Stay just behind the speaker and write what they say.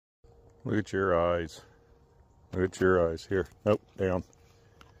Look at your eyes. Look at your eyes. Here. Nope, down.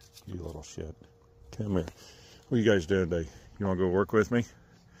 You little shit. Come here. What are you guys doing today? You want to go work with me?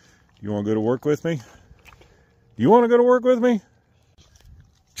 You want to go to work with me? You want to go to work with me?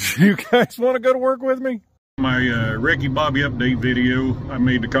 You guys want to go to work with me? My Ricky Bobby update video, I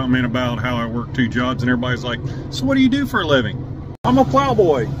made the comment about how I work 2 jobs, and everybody's like, so what do you do for a living? I'm a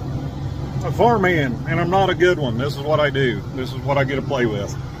plowboy, a farmhand, and I'm not a good one. This is what I do. This is what I get to play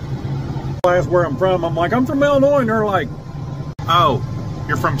with. I ask where I'm from. I'm like, I'm from Illinois, and they're like, oh,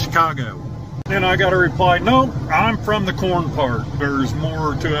 you're from Chicago. And I got a reply, no, I'm from the corn part. There's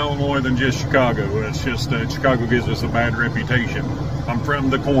more to Illinois than just Chicago. It's just that Chicago gives us a bad reputation. I'm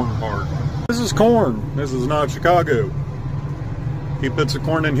from the corn part. This is corn. This is not Chicago. He puts the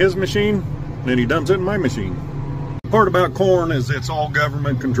corn in his machine, then he dumps it in my machine. The part about corn is it's all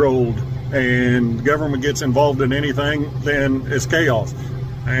government controlled, and the government gets involved in anything, then it's chaos.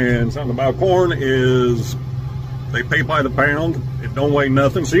 And something about corn is they pay by the pound. It don't weigh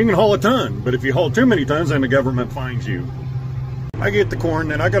nothing, so you can haul a ton. But if you haul too many tons, then the government fines you. I get the corn,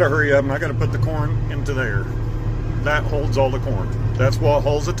 then I gotta hurry up and I gotta put the corn into there. That holds all the corn. That's what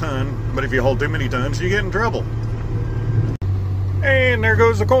hauls a ton, but if you haul too many tons, you get in trouble. And there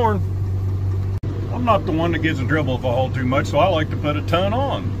goes the corn. I'm not the one that gets in trouble if I haul too much, so I like to put a ton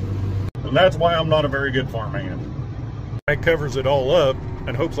on. And that's why I'm not a very good farmhand. He covers it all up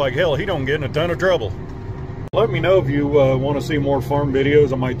and hopes like hell he don't get in a ton of trouble. Let me know if you want to see more farm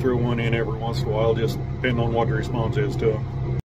videos. I might throw one in every once in a while, just depending on what the response is to them.